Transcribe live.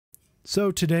So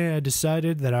today I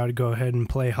decided that I would go ahead and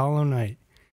play Hollow Knight.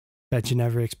 Bet you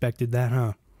never expected that,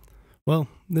 huh? Well,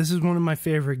 this is one of my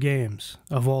favorite games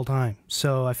of all time,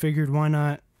 so I figured why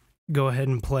not go ahead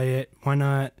and play it? Why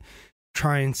not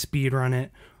try and speedrun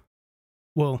it?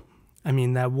 Well, I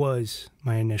mean, that was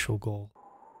my initial goal.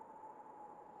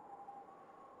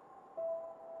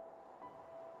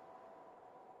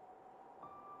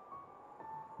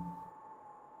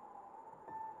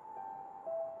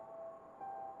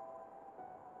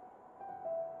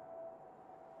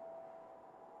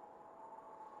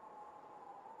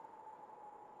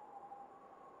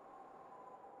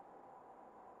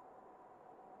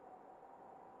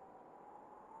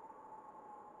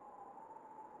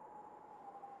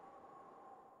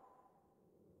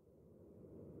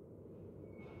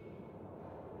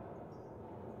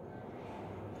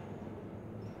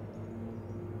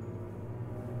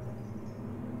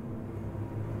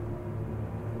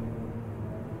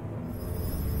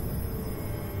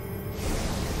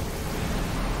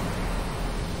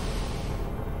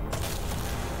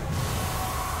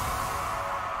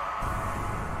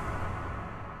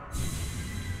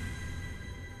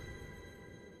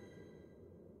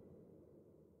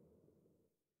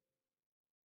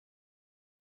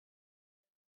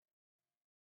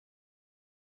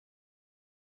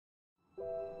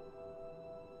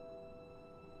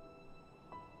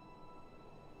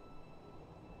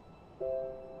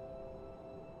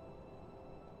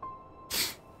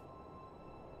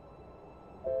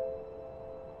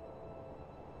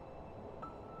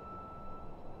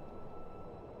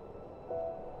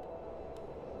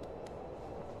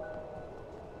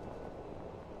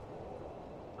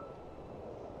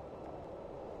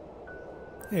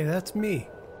 Hey, that's me.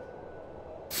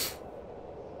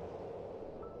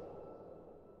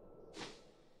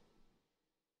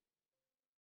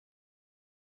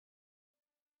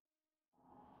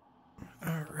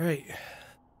 All right.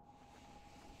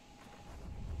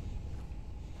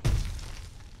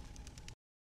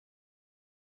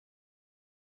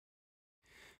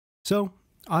 So,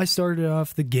 I started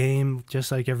off the game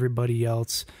just like everybody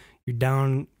else. You're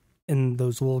down in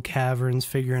those little caverns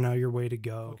figuring out your way to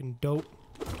go. Fucking dope.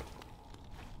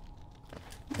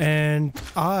 And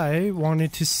I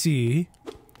wanted to see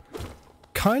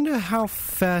kind of how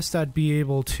fast I'd be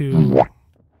able to...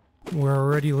 We're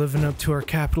already living up to our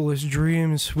capitalist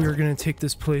dreams. We're going to take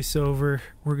this place over.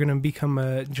 We're going to become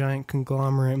a giant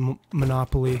conglomerate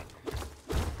monopoly.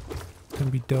 It's going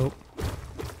to be dope.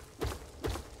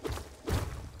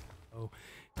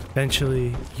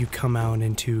 Eventually, you come out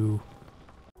into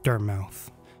Dirtmouth.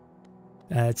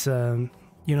 That's,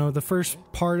 you know, the first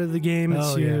part of the game.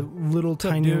 It's your little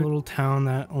tiny little town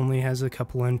that only has a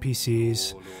couple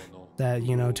NPCs that,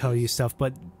 you know, tell you stuff,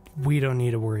 but we don't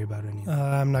need to worry about anything.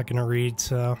 I'm not going to read,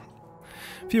 so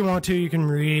if you want to, you can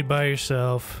read by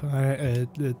yourself.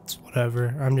 It's whatever.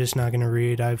 I'm just not going to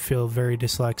read. I feel very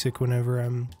dyslexic whenever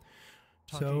I'm...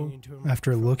 So,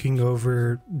 after looking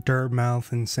over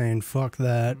Dirtmouth and saying, fuck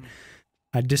that,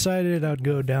 I decided I'd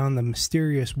go down the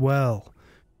mysterious well.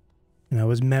 And I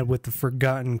was met with the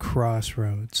Forgotten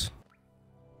Crossroads.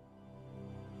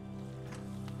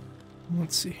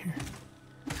 Let's see here.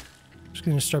 Just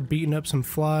gonna start beating up some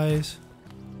flies.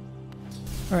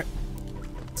 Alright,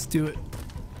 let's do it.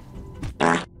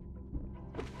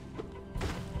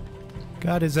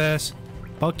 Got his ass.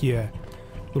 Fuck yeah,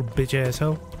 little bitch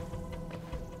asshole.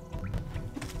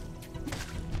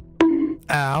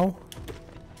 Ow.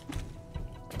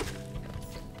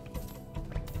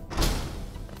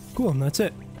 Cool, and that's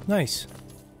it. Nice.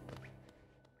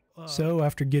 So,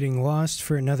 after getting lost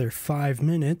for another 5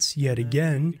 minutes, yet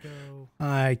again,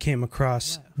 I came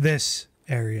across this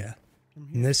area.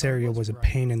 And this area was a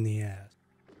pain in the ass.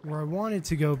 Where I wanted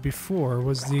to go before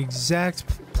was the exact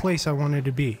place I wanted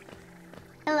to be.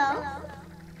 Hello.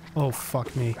 Oh,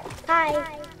 fuck me.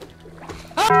 Hi.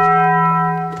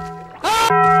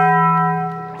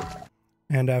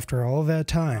 And after all that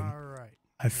time,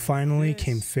 I finally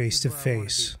came face to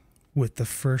face with the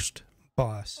first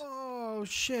boss. Oh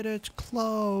shit, it's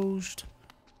closed.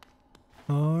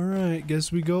 Alright,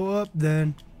 guess we go up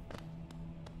then.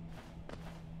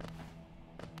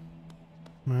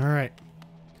 Alright.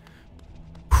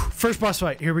 First boss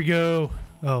fight, here we go.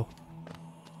 Oh,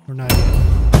 we're not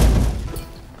yet.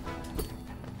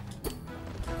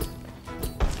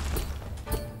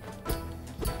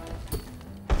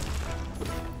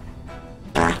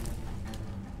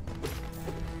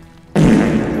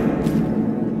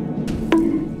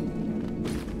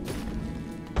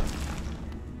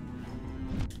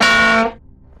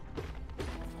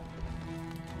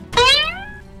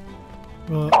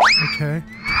 Okay.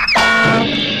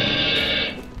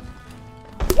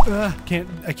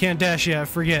 I can't dash yet,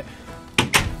 forget.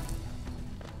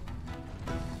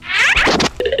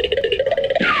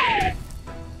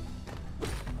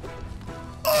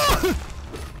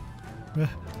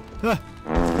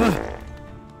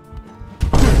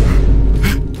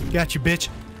 Got you, bitch.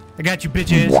 I got you,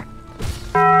 bitches.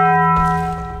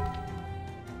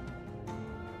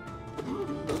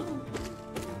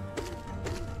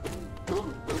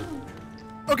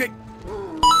 Okay.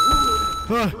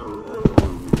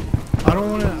 I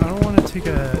don't wanna take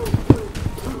a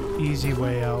easy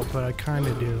way out, but I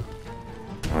kinda do.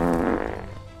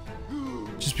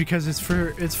 Just because it's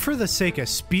for the sake of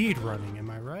speed running, am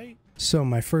I right? So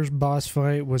my first boss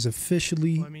fight was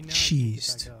officially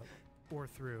cheesed.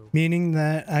 Meaning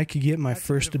that I could get my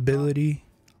first ability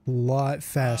a lot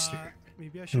faster.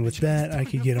 And with that, I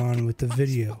could get on with the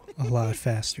video a lot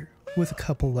faster, with a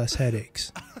couple less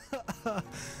headaches.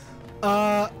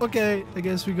 Okay, I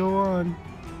guess we go on.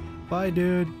 Bye,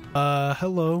 dude.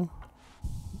 Hello.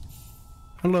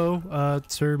 Hello,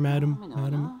 sir,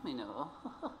 madam.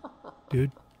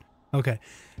 Dude. Okay.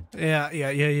 Yeah.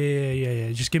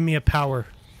 Just give me a power.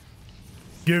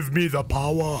 Give me the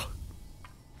power.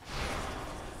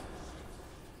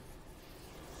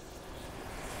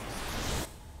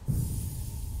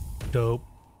 Dope.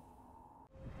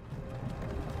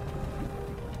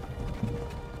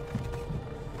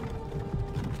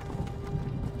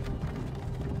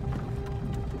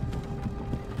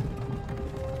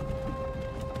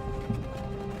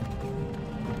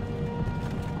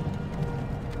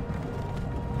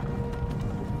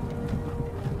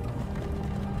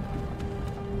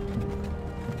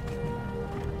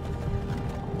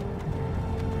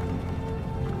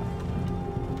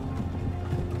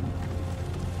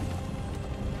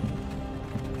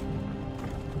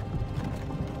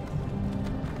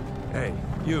 Hey,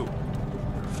 you.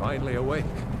 You're finally awake.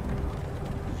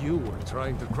 You were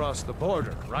trying to cross the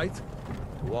border, right?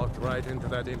 Walked right into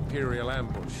that Imperial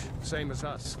ambush, same as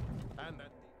us. And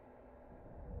that...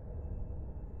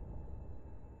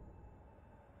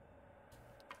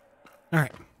 All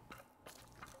right.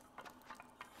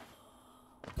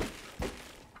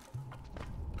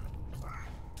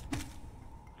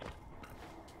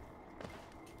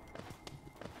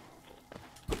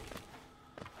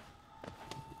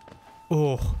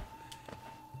 Oh,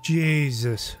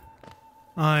 Jesus.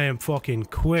 I am fucking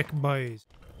quick, boys.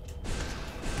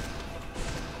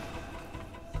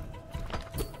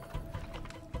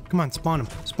 Come on, spawn him.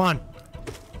 Spawn.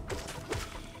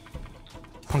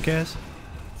 Punk ass.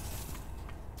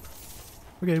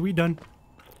 Okay, we done.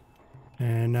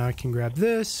 And now I can grab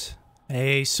this.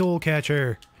 Hey, soul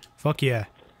catcher. Fuck yeah.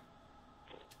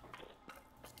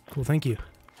 Cool, thank you.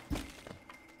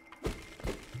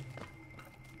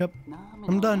 Yep,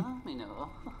 I'm done.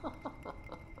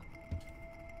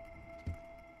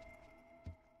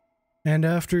 And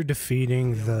after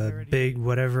defeating the big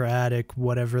whatever attic,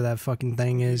 whatever that fucking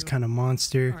thing is, kind of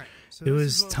monster, it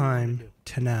was time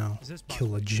to now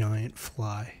kill a giant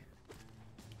fly.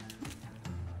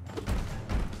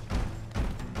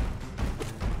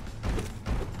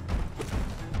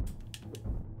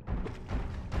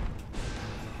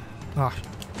 Ah,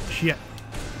 shit.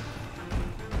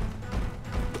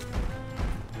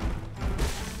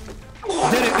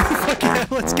 Did it! Fuck yeah,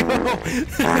 let's go!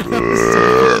 That was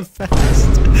so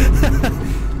fast.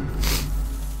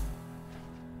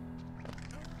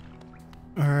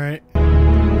 Alright.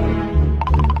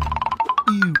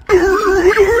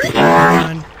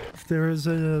 There is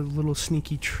a little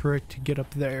sneaky trick to get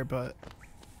up there, but...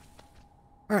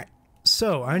 Alright,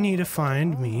 so I need to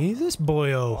find me this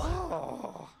boyo.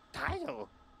 Oh, Kyle.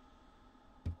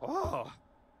 Oh,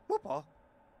 whoop.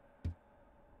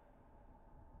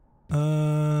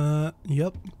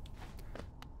 Yep.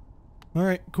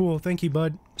 Alright, cool. Thank you,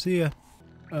 bud. See ya.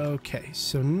 Okay,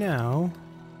 so now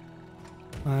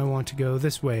I want to go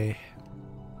this way.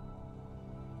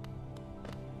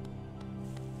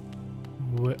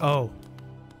 Oh.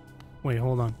 Wait,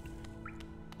 hold on.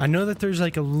 I know that there's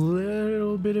like a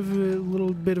little bit of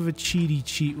a cheaty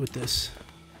cheat with this.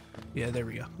 Yeah, there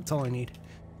we go. That's all I need.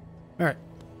 Alright.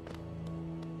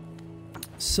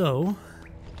 So,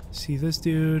 see this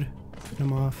dude.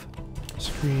 Him off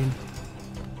screen.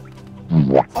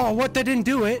 Oh, what? That didn't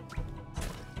do it!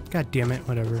 God damn it.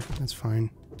 Whatever. That's fine.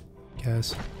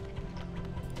 Guess.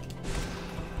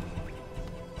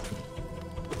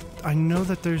 I know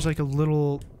that there's like a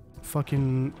little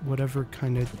fucking whatever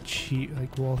kind of cheat,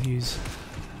 like while he's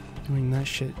doing that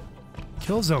shit.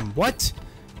 Kills him. What?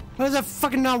 How does that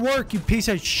fucking not work, you piece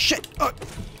of shit? Oh,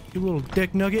 you little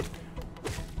dick nugget.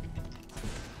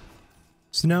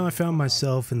 So now I found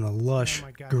myself in the lush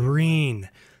green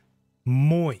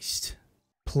moist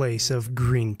place of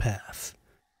Green Path.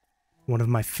 One of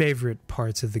my favorite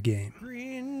parts of the game.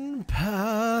 Green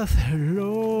Path,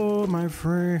 hello, my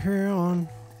friend.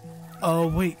 Oh,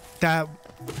 wait, that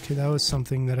was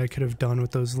something that I could have done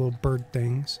with those little bird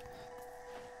things.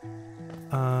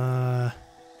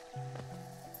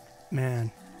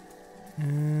 Man.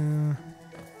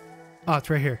 Oh, it's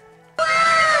right here.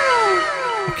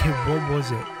 Okay, what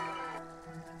was it?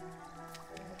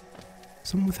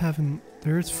 Something with having...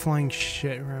 There's flying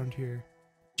shit around here.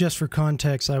 Just for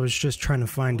context, I was just trying to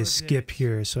find a skip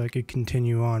here so I could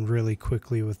continue on really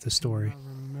quickly with the story. I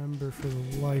don't remember for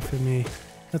the life of me.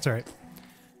 That's alright.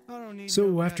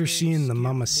 So after seeing the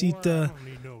Mamacita,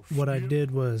 what I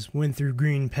did was went through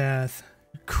Green Path,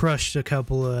 crushed a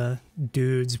couple of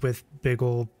dudes with big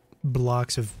old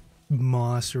blocks of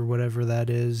moss or whatever that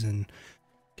is, and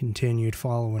continued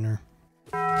following her.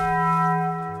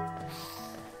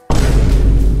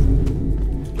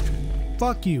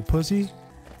 Fuck you, pussy.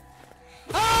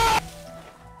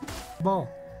 Ball.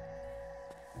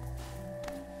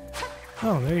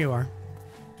 Oh, there you are.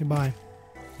 Goodbye.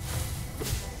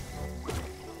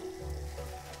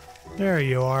 There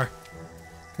you are.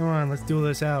 Come on, let's do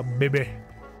this out, baby.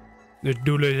 Let's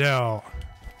do this out.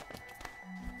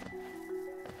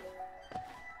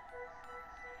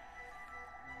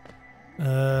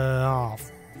 Oh.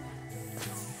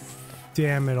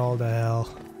 Damn it all to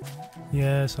hell.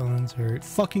 Yes, I'll insert.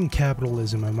 Fucking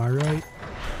capitalism, am I right?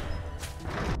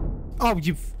 Oh,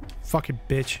 you fucking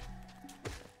bitch.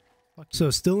 So,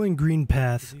 still in Green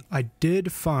Path, I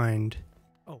did find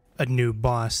a new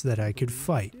boss that I could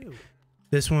fight.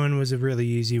 This one was a really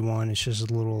easy one. It's just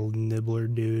a little nibbler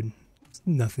dude. It's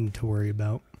nothing to worry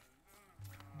about.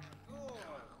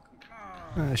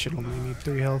 I should only need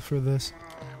 3 health for this.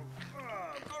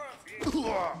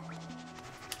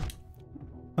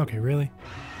 Okay, really?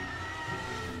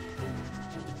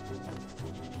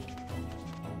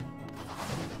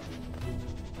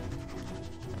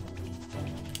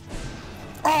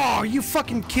 Oh, are you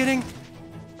fucking kidding?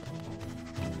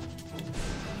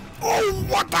 Oh,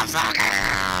 what the fuck?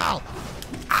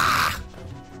 Ah!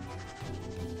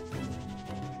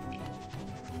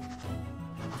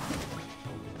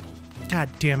 God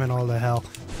damn it all to hell.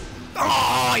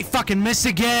 Oh, I fucking missed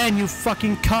again, you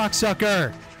fucking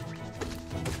cocksucker!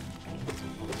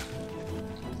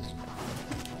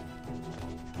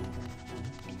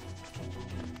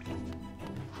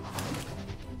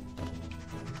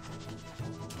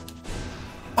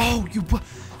 Oh, you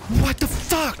what the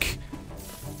fuck?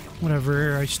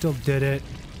 Whatever, I still did it.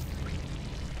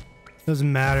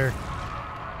 Doesn't matter.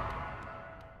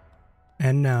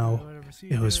 And now,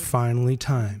 it was finally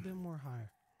time.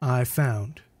 I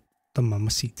found the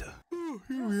Mamacita. Oh,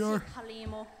 here we are.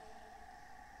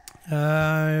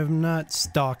 I'm not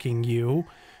stalking you.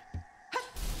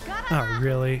 Oh,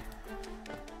 really?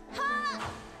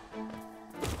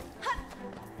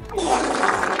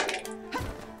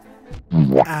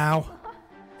 Ow.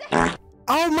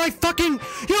 Oh my fucking...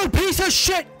 You piece of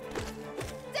shit!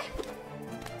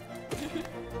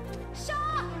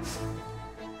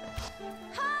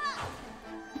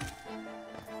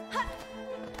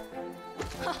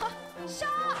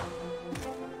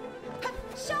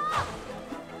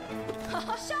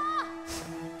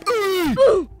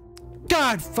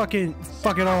 God fucking...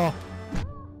 Fuck it all.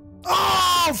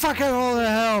 Oh, fuck it all to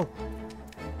hell!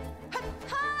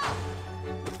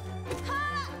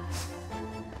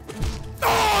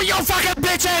 Oh, you fucking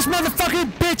bitch-ass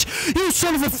motherfucking bitch! You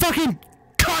son of a fucking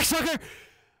cocksucker!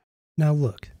 Now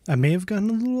look, I may have gotten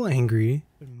a little angry,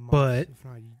 but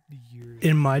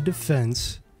in my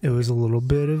defense, it was a little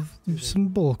bit of some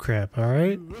bullcrap,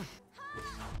 alright?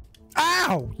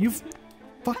 Ow! You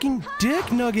fucking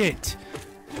dick nugget!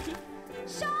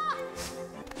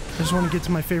 I just want to get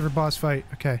to my favorite boss fight.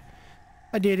 Okay.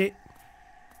 I did it.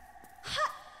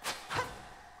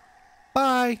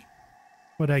 Bye!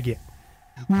 What'd I get?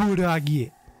 What'd I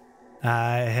get?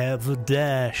 I have a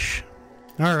dash.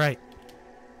 Alright.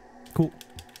 Cool.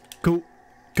 Cool.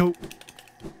 Cool.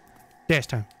 Dash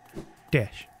time.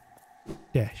 Dash.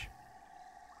 Dash.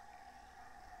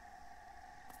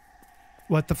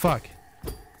 What the fuck?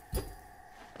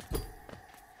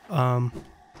 Oh.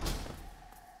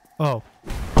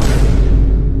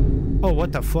 Oh,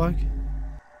 what the fuck?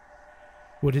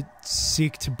 Would it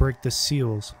seek to break the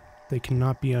seals? They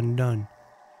cannot be undone.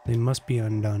 They must be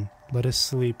undone. Let us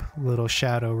sleep, little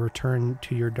shadow. Return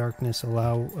to your darkness.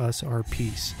 Allow us our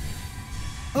peace.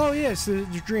 Oh, yes, the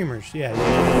dreamers. Yeah.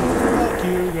 Fuck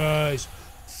you guys.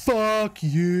 Fuck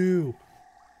you.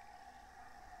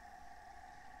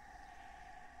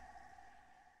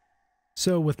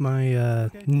 So with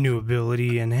my new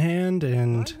ability in hand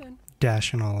and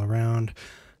dashing all around,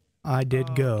 I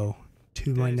did go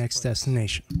to my next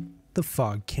destination, the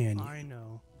Fog Canyon. I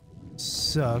know.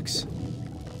 Sucks.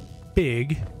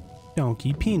 Big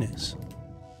donkey penis.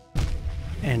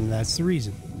 And that's the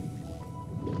reason.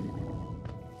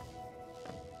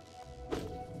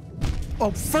 Oh,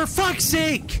 for fuck's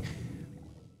sake!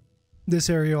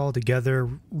 This area altogether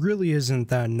really isn't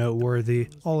that noteworthy.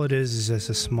 All it is just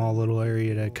a small little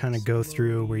area to kind of go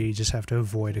through where you just have to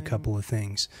avoid a couple of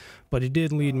things. But it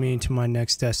did lead me to my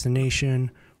next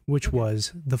destination, which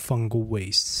was the Fungal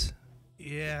Wastes.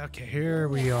 Yeah, okay, here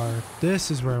we are. This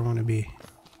is where I want to be.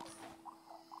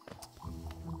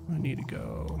 I need to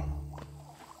go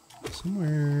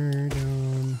somewhere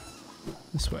down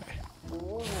this way.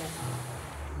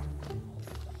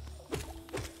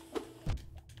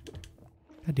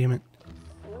 God damn it.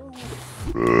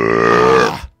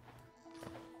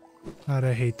 God,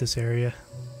 I hate this area.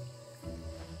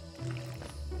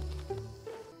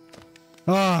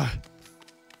 Ah.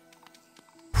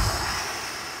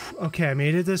 Okay, I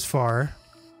made it this far.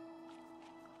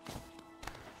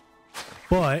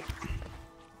 But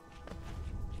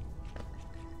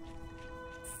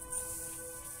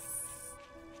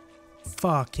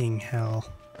fucking hell.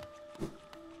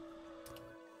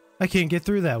 I can't get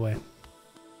through that way.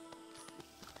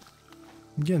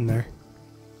 I'm getting there.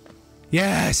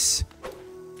 Yes!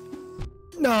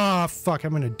 No, fuck,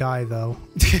 I'm gonna die though.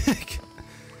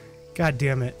 God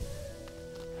damn it.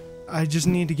 I just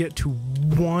need to get to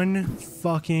one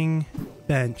fucking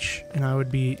bench and I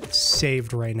would be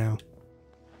saved right now.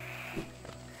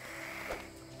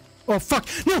 Oh fuck,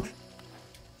 no!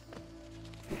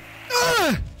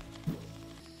 Ah!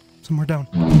 Somewhere down.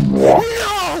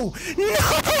 No!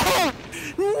 No!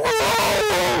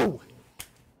 No!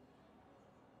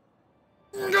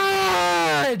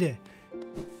 God!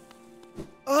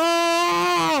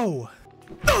 Oh!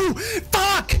 Oh!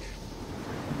 Fuck!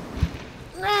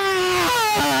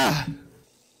 Ah!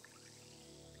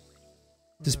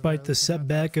 Despite the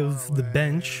setback of the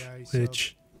bench,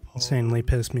 which insanely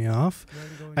pissed me off,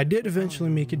 I did eventually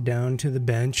make it down to the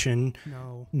bench and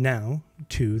now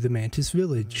to the Mantis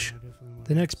Village.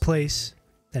 The next place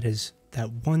that is that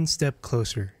one step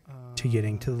closer to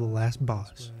getting to the last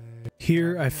boss.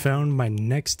 Here I found my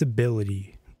next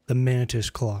ability, the Mantis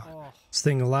Claw. This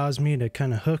thing allows me to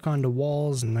kind of hook onto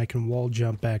walls and I can wall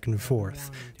jump back and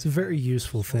forth. It's a very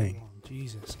useful thing.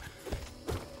 Jesus.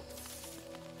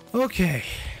 Okay.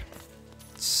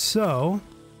 So,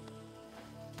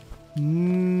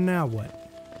 now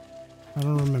what? I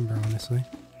don't remember, honestly.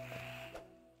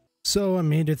 So I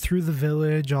made it through the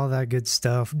village, all that good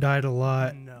stuff, died a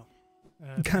lot.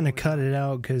 Kind of cut it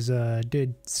out because I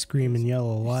did scream and yell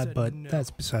a lot, but that's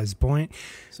besides the point.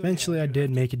 Eventually I did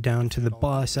make it down to the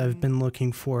boss I've been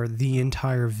looking for the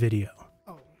entire video.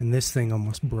 And this thing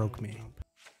almost broke me.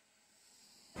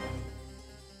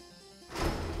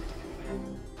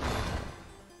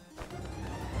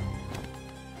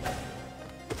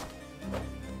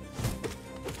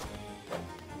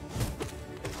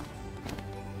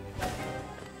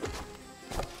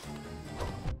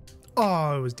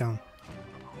 Oh, it was down.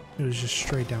 It was just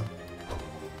straight down.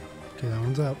 Okay, that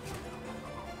one's up.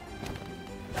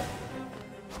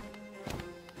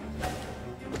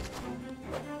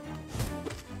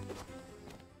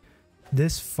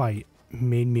 This fight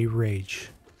made me rage.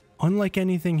 Unlike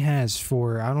anything has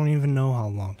for I don't even know how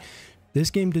long.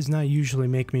 This game does not usually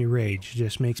make me rage. It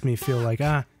just makes me feel like,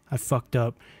 I fucked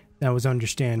up. That was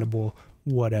understandable.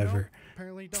 Whatever.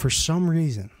 For some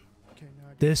reason,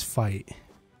 this fight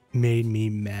made me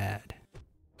mad.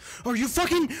 Are you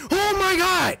fucking... Oh my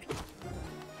god!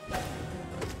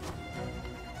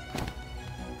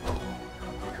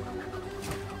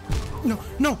 No,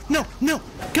 no, no, no!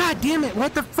 God damn it,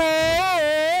 what the fuck?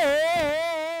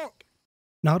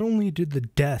 Not only did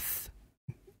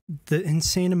the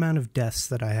insane amount of deaths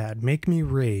that I had make me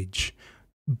rage,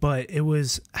 but it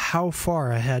was how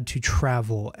far I had to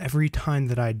travel every time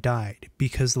that I died,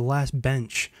 because the last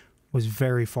bench was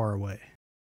very far away.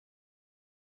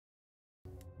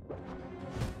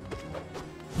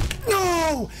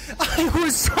 No! I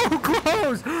was so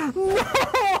close!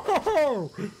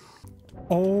 No!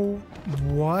 Oh,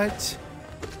 what?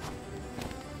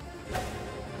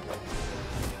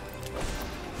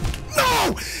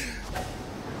 No!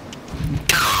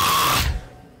 Ah!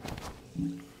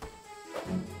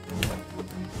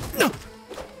 No!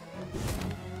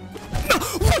 No!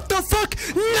 What the fuck?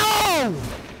 No!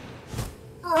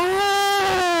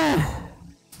 Oh!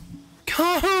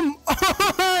 Come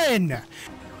on!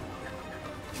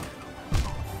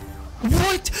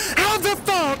 What? How the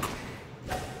fuck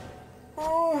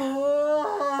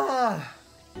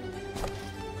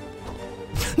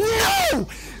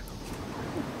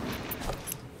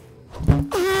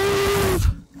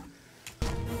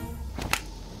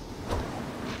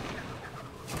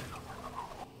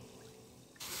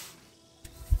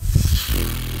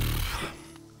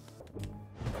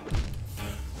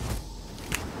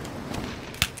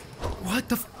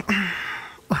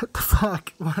What the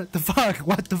fuck? What the fuck?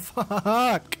 What the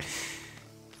fuck?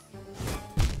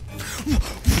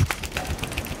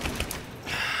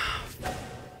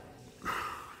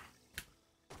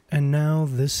 And now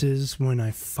this is when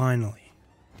I finally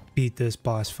beat this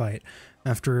boss fight.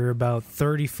 After about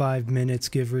 35 minutes,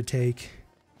 give or take,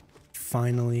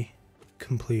 finally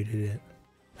completed it.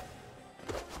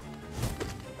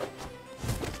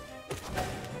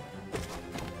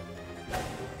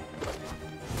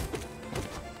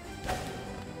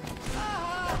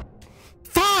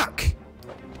 Fuck!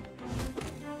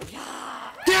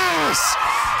 Yes!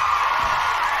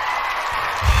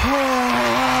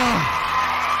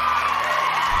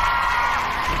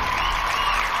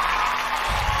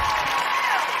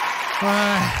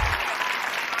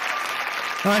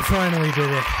 I finally did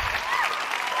it.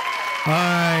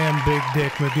 I am Big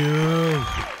Dick Magoo.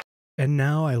 And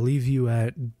now I leave you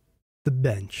at the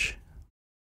bench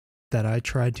that I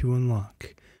tried to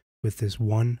unlock with this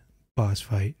one boss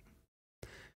fight.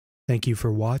 Thank you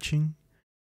for watching.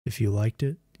 If you liked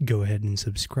it, go ahead and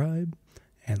subscribe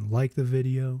and like the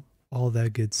video, all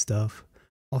that good stuff.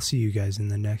 I'll see you guys in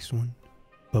the next one.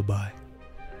 Bye-bye.